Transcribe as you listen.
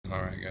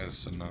Alright guys,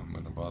 so now I'm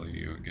going to bother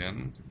you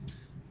again.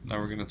 Now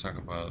we're going to talk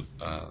about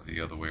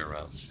the other way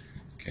around.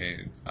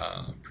 Okay,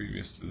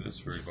 previous to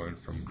this we were going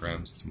from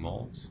grams to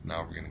moles.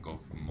 Now we're going to go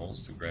from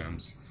moles to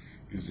grams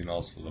using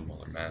also the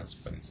molar mass,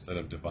 but instead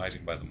of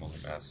dividing by the molar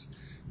mass,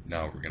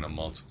 now we're going to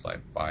multiply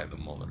by the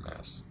molar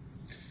mass.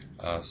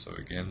 So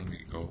again,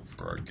 we go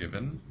for our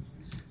given,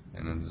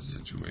 and in this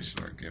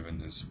situation our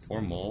given is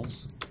 4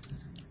 moles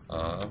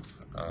of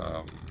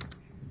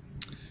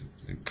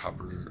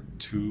copper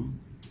 2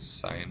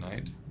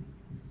 cyanide,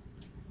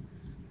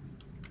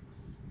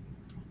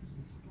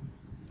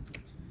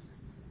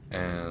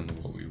 and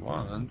what we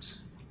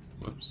want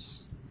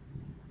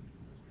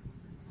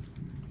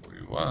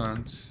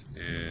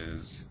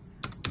is,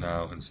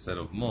 now instead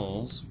of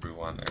moles we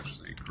want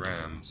actually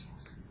grams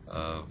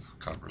of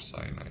copper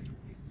cyanide.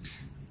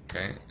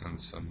 Okay, and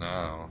so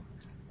now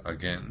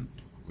again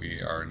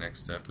our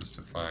next step is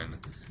to find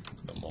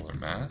the molar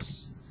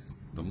mass.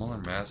 The molar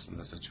mass in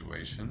this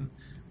situation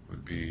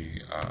would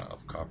be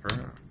of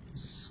copper,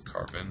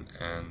 carbon,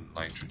 and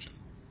nitrogen.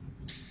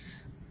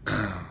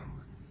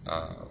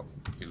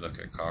 We look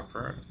at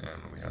copper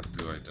and we have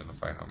to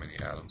identify how many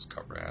atoms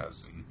copper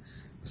has in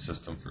the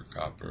system for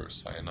copper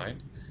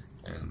cyanide,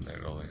 and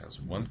it only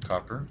has 1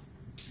 copper.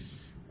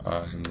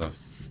 In the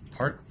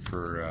part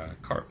for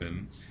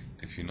carbon,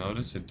 if you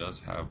notice, it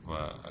does have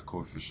a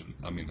coefficient,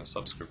 a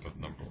subscript of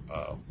number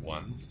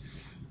 1,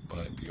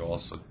 but you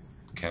also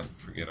can't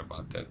forget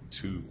about that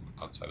 2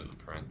 outside of the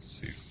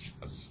parentheses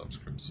as a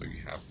subscript, so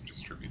you have to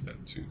distribute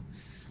that 2.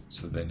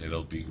 So then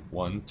it'll be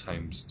 1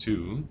 times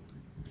 2,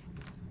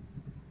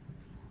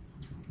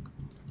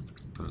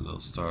 put a little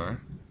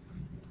star,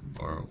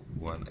 or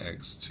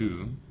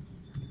 1x2,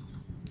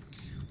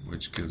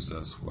 which gives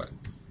us what?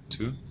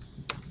 2.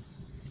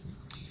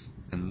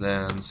 And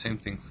then same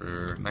thing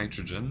for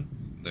nitrogen,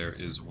 there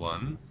is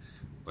 1,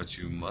 but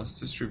you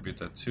must distribute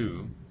that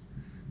 2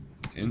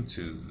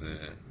 into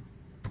the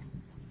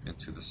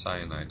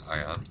cyanide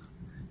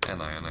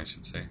anion, I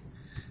should say,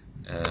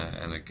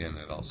 and again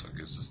it also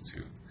gives us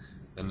 2.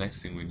 The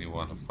next thing we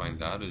want to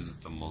find out is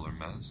the molar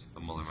mass. The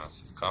molar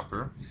mass of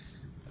copper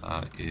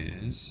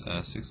is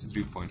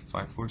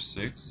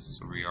 63.546,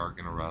 so we are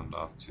going to round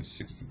off to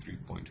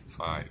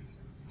 63.5.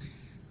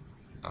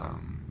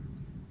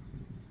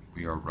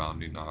 We are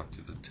rounding off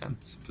to the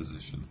 10th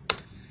position,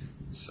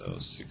 so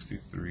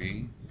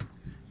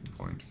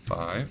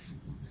 63.5,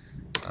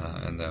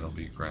 and that'll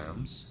be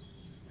grams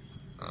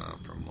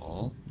per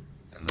mole.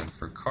 And then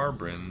for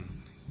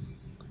carbon,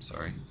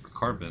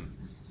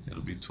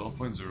 it'll be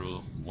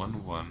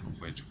 12.011,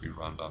 which we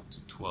round off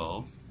to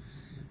 12.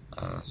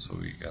 So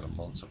we got to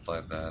multiply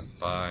that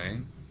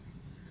by,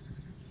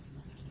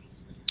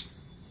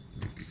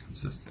 let me be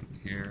consistent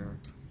here,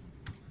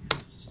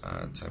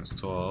 times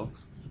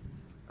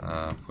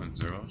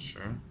 12.0,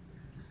 sure.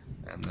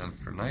 And then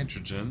for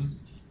nitrogen,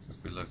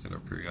 if we look at our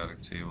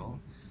periodic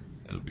table,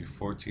 it'll be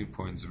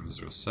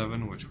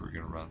 14.007, which we're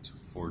going to round to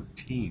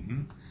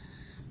 14.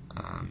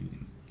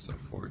 So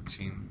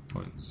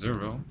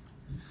 14.0.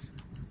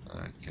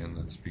 Again,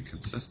 let's be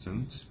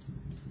consistent.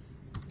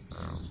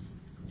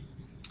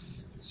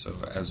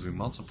 So as we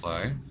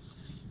multiply,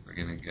 we're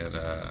going to get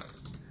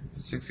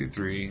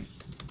 63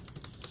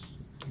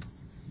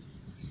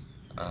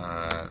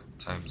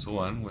 times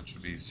 1, which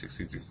would be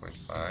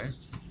 63.5.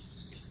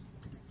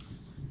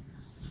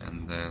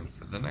 And then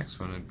for the next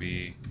one, it would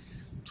be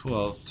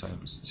 12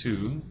 times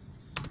 2,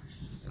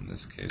 in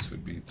this case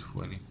would be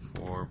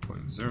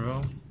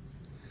 24.0,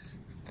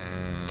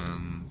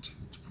 and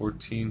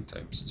 14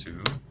 times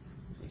 2,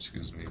 which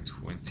gives me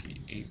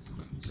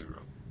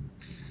 28.0.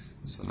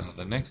 So now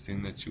the next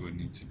thing that you would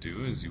need to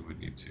do is you would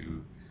need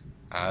to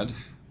add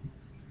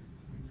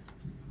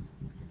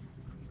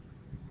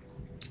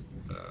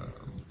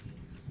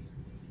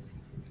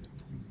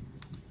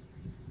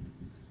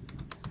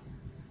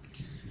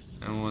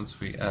and once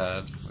we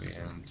add, we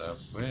end up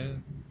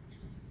with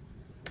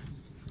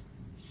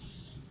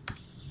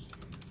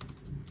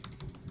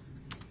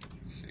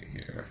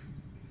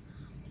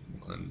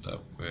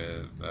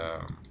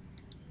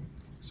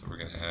so we're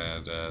going to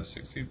add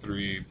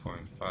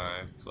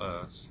 63.5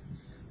 plus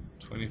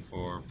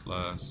 24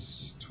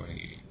 plus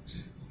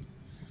 28,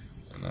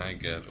 and I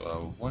get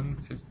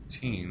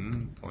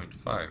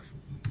 115.5.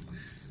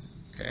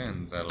 Okay,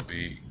 and that'll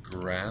be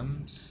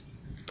grams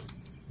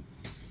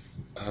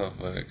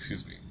of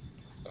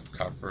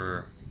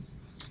copper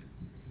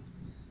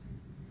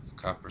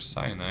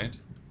cyanide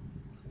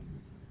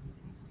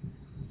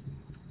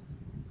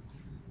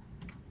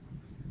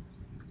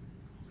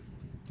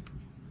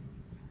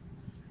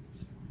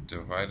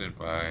divided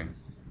by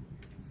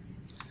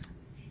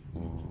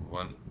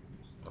 1,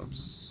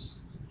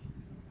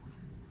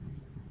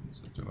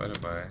 so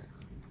divided by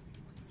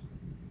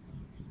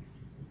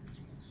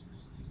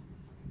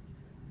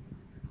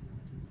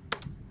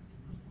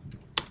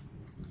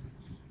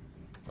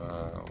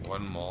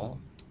 1 mole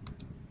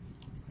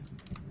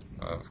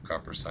of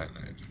copper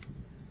cyanide.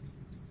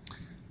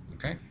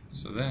 Okay,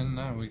 so then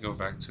now we go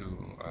back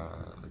to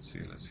let's see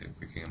if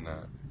we can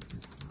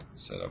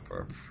set up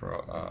our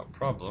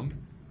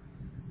problem.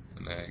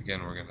 And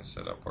again, we're going to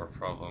set up our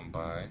problem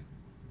by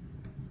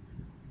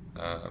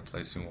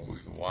placing what we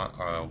want,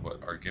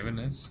 what our given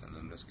is, and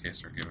in this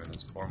case, our given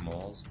is 4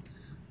 moles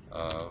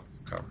of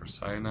copper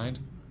cyanide.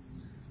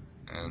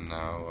 And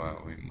now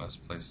we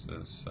must place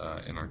this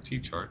in our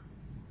T-chart,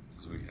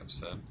 as we have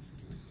said.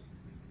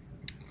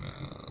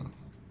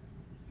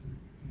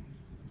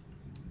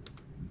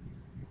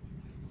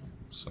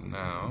 So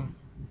now,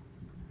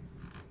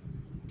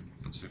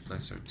 once we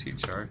place our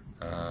T-chart,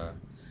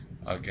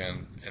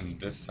 again, and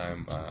this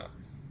time,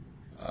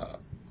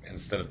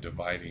 instead of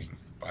dividing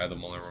by the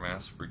molar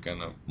mass, we're going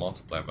to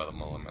multiply by the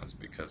molar mass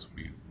because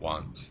we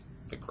want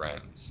the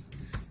grams.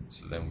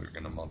 So then we're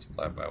going to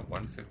multiply by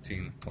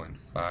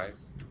 115.5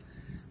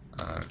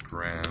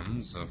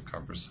 grams of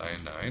copper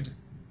cyanide.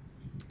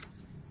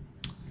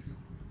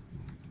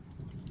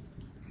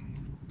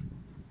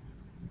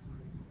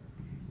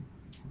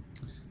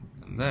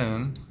 And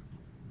then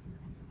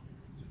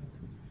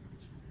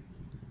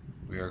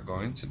we are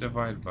going to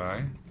divide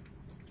by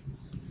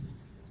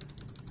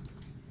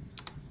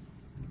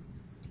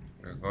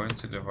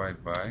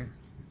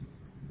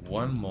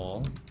 1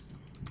 mole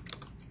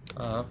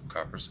of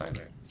copper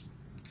cyanide.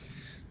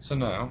 So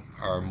now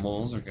our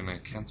moles are going to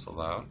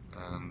cancel out,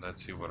 and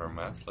let's see what our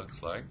math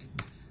looks like.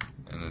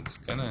 And it's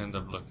going to end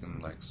up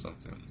looking like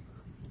something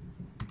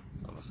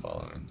of the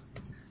following.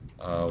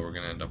 We're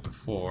going to end up with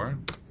 4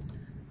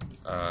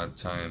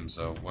 times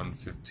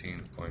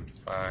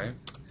 115.5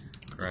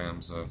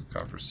 grams of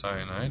copper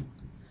cyanide.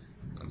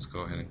 Let's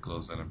go ahead and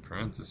close that in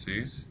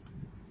parentheses.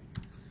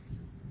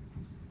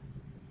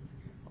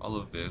 All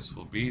of this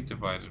will be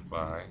divided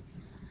by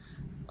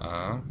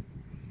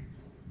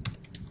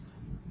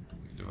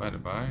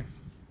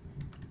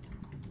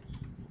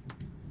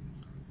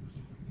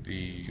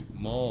the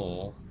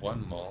mole,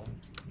 1 mole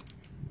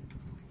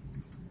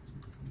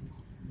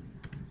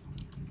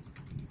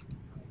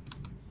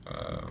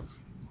of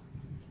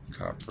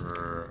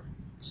copper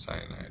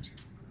cyanide.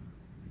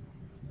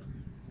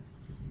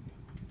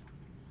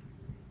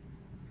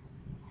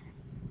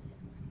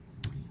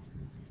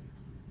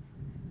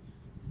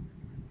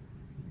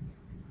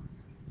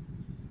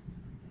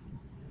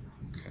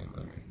 Okay,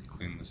 let me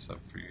clean this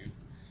up for you.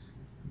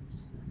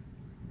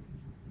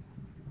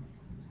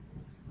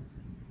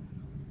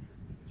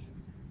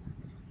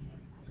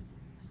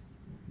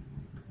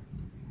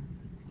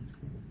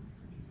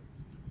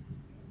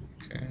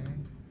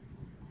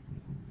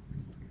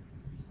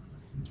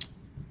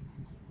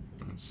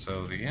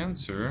 So the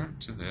answer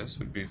to this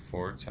would be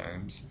 4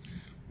 times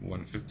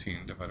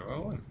 115 divided by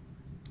 1.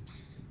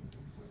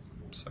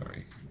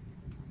 Sorry.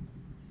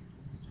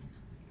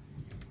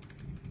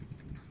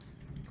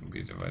 It would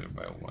be divided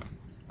by 1.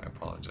 I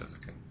apologize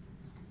again.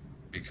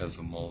 Because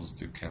the moles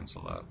do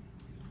cancel out.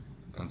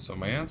 And so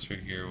my answer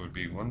here would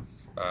be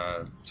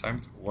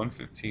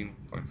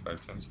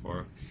 115.5 times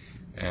 4.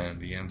 And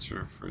the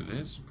answer for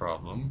this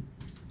problem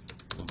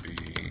will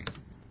be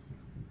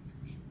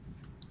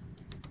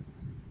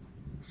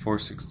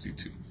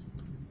 462.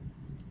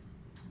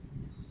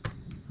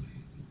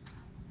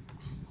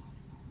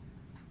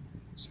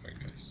 Sorry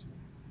guys.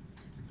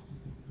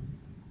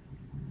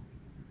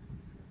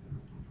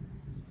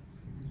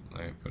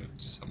 Let me put it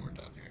somewhere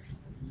down here.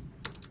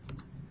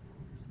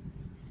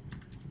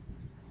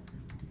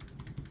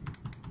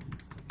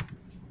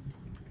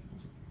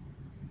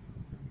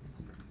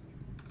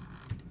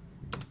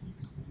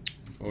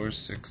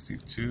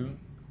 $462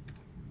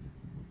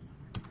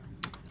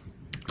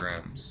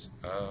 grams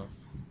of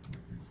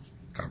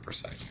copper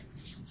cyanide.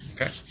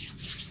 Okay,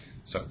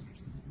 so